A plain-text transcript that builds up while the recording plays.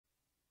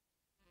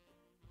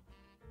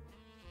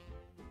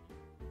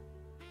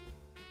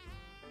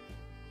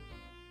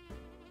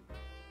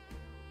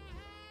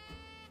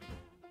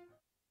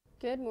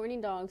Good morning,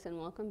 dogs, and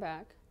welcome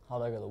back. Hot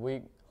Dog of the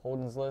Week,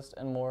 Holden's List,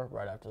 and more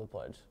right after the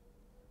pledge.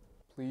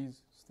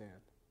 Please stand.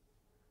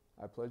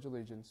 I pledge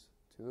allegiance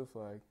to the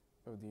flag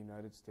of the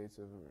United States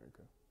of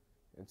America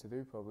and to the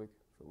republic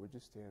for which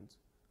it stands,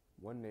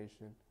 one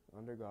nation,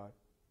 under God,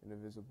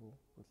 indivisible,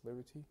 with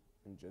liberty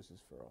and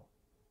justice for all.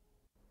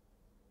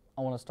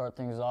 I want to start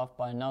things off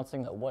by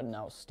announcing that what an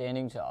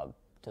outstanding job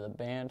to the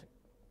band,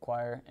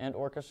 choir, and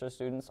orchestra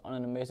students on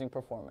an amazing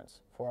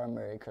performance for our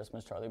Merry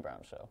Christmas Charlie Brown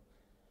show.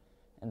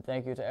 And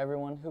thank you to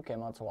everyone who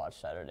came out to watch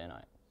Saturday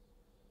night.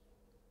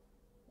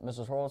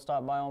 Mrs. Horrell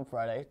stopped by on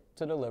Friday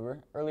to deliver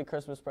early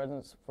Christmas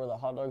presents for the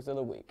Hot Dogs of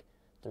the Week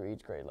through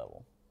each grade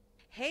level.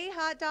 Hey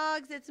Hot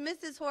Dogs, it's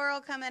Mrs.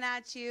 Horrell coming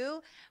at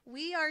you.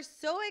 We are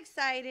so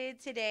excited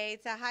today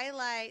to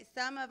highlight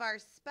some of our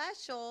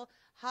special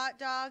Hot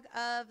Dog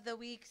of the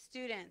Week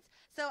students.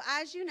 So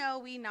as you know,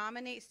 we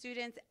nominate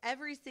students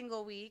every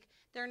single week.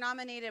 They're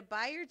nominated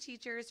by your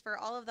teachers for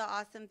all of the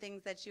awesome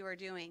things that you are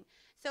doing.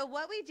 So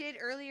what we did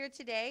earlier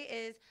today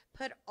is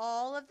put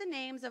all of the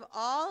names of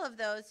all of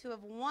those who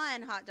have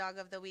won Hot Dog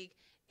of the Week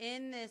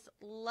in this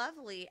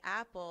lovely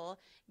apple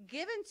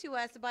given to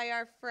us by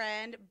our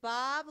friend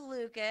Bob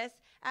Lucas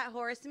at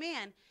Horace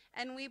Mann.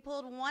 And we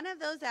pulled one of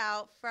those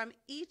out from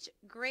each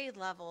grade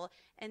level.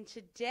 And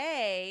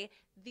today,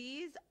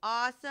 these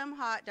awesome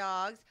hot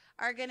dogs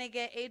are going to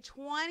get a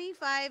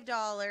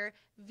 $25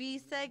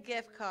 Visa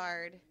gift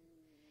card.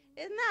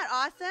 Isn't that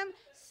awesome?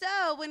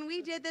 So when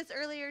we did this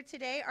earlier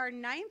today, our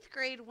 9th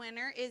grade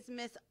winner is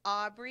Miss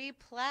Aubrey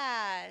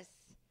Plass.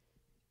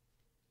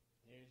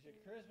 Here's your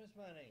Christmas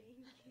money.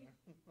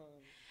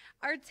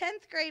 Our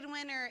 10th grade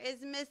winner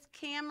is Miss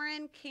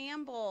Cameron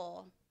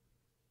Campbell.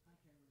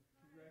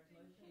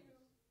 Congratulations.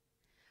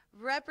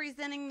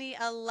 Representing the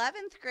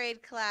 11th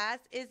grade class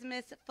is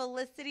Miss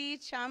Felicity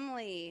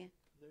Chumley.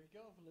 There you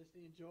go,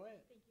 Felicity. Enjoy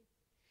it. Thank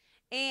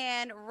you.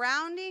 And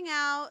rounding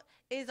out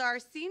is our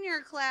senior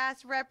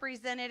class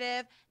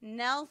representative,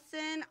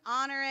 Nelson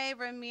Honore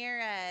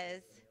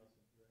Ramirez.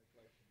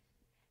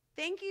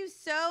 Thank you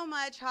so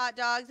much, Hot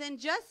Dogs. And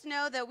just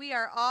know that we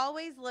are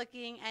always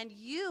looking, and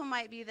you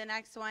might be the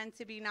next one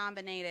to be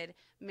nominated.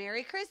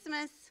 Merry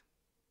Christmas.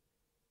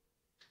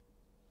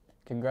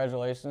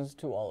 Congratulations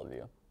to all of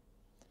you.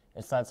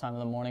 It's that time of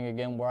the morning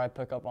again where I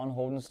pick up on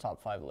Holden's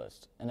top 5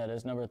 list. And at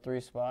his number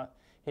 3 spot,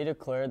 he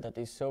declared that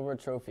the silver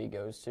trophy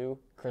goes to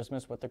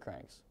Christmas with the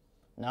Cranks.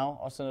 Now,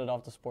 I'll send it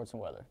off to sports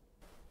and weather.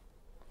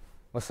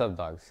 What's up,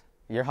 dogs?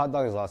 Your Hot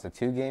Dogs lost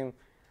two games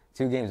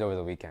over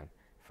the weekend.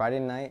 Friday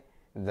night,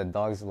 the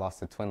Dogs lost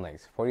to Twin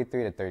Lakes,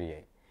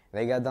 43-38.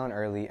 They got down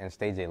early and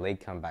staged a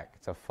late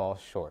comeback to fall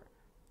short.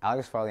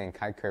 Alex Farley and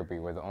Kai Kirby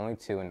were the only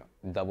two in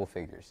double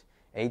figures,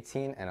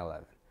 18 and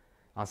 11.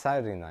 On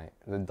Saturday night,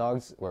 the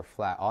Dogs were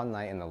flat all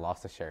night in the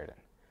loss to Sheridan,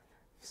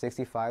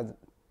 65-51.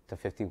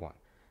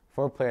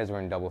 4 players were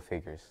in double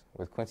figures,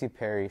 with Quincy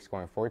Perry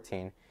scoring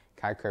 14,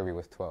 Kai Kirby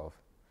with 12,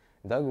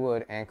 Doug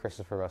Wood and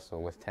Christopher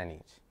Russell with 10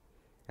 each.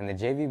 And the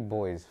JV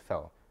boys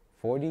fell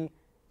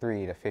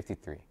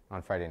 43-53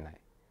 on Friday night.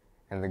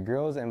 And the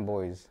girls and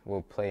boys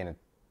will play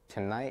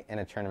tonight in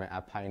a tournament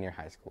at Pioneer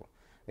High School.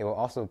 They will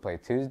also play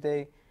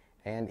Tuesday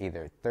and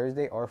either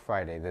Thursday or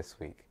Friday this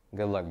week.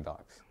 Good luck,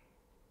 Dogs.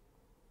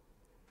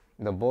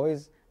 The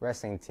boys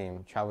wrestling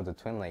team traveled to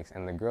Twin Lakes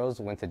and the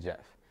girls went to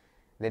Jeff.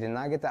 They did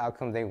not get the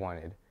outcome they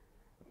wanted,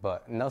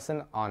 but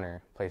Nelson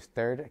Honor placed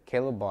 3rd,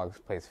 Caleb Boggs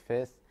placed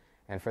 5th,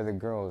 and for the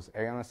girls,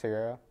 Ariana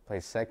Serrera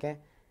placed 2nd,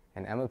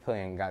 and Emma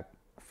Pillion got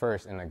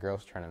 1st in the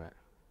girls tournament.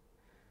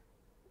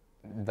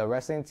 The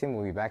wrestling team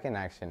will be back in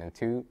action in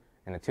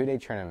a 2-day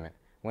tournament,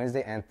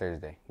 Wednesday and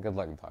Thursday. Good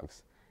luck,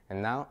 Dogs.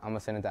 And now, I'm going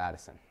to send it to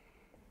Addison.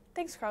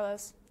 Thanks,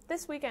 Carlos.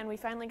 This weekend, we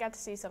finally got to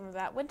see some of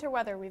that winter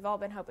weather we've all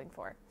been hoping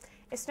for.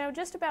 It snowed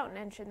just about an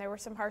inch and there were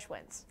some harsh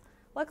winds.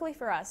 Luckily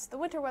for us, the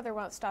winter weather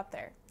won't stop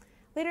there.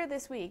 Later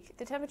this week,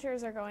 the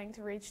temperatures are going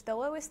to reach the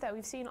lowest that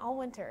we've seen all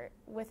winter,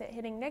 with it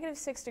hitting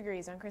 -6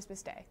 degrees on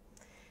Christmas Day.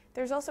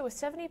 There's also a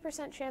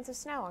 70% chance of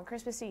snow on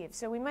Christmas Eve,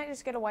 so we might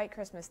just get a white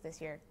Christmas this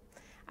year.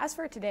 As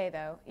for today,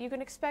 though, you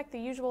can expect the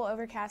usual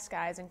overcast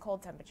skies and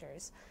cold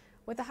temperatures,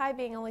 with the high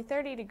being only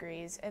 30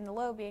 degrees and the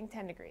low being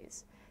 10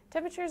 degrees.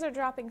 Temperatures are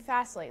dropping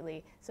fast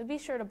lately, so be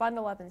sure to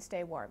bundle up and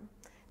stay warm.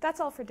 That's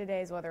all for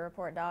today's weather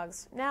report,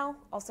 dogs. Now,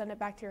 I'll send it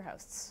back to your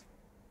hosts.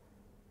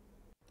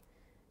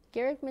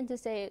 Garrick meant to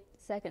say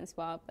 2nd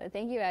spot, but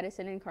thank you,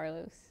 Addison and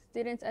Carlos.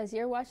 Students, as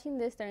you're watching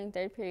this during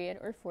 3rd period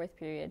or 4th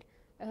period,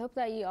 I hope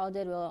that you all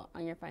did well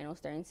on your finals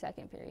during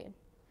 2nd period.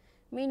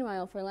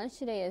 Meanwhile, for lunch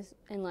today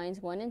in lines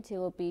 1 and 2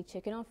 will be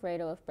chicken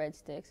Alfredo with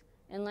breadsticks.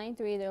 In line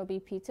 3, there will be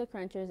pizza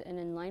crunchers, and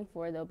in line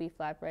 4, there will be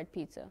flatbread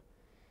pizza.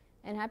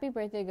 And happy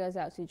birthday goes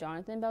out to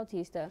Jonathan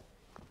Bautista,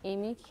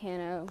 Amy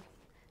Cano,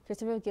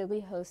 Christopher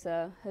Gilby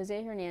Hosa,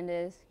 Jose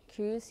Hernandez,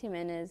 Cruz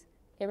Jimenez,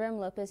 Abraham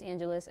Lopez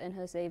Angeles, and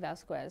Jose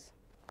Vasquez.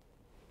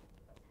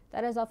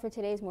 That is all for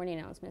today's morning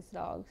announcements,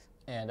 dogs.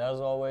 And as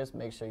always,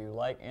 make sure you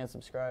like and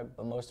subscribe,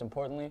 but most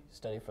importantly,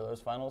 study for those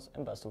finals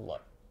and best of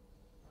luck.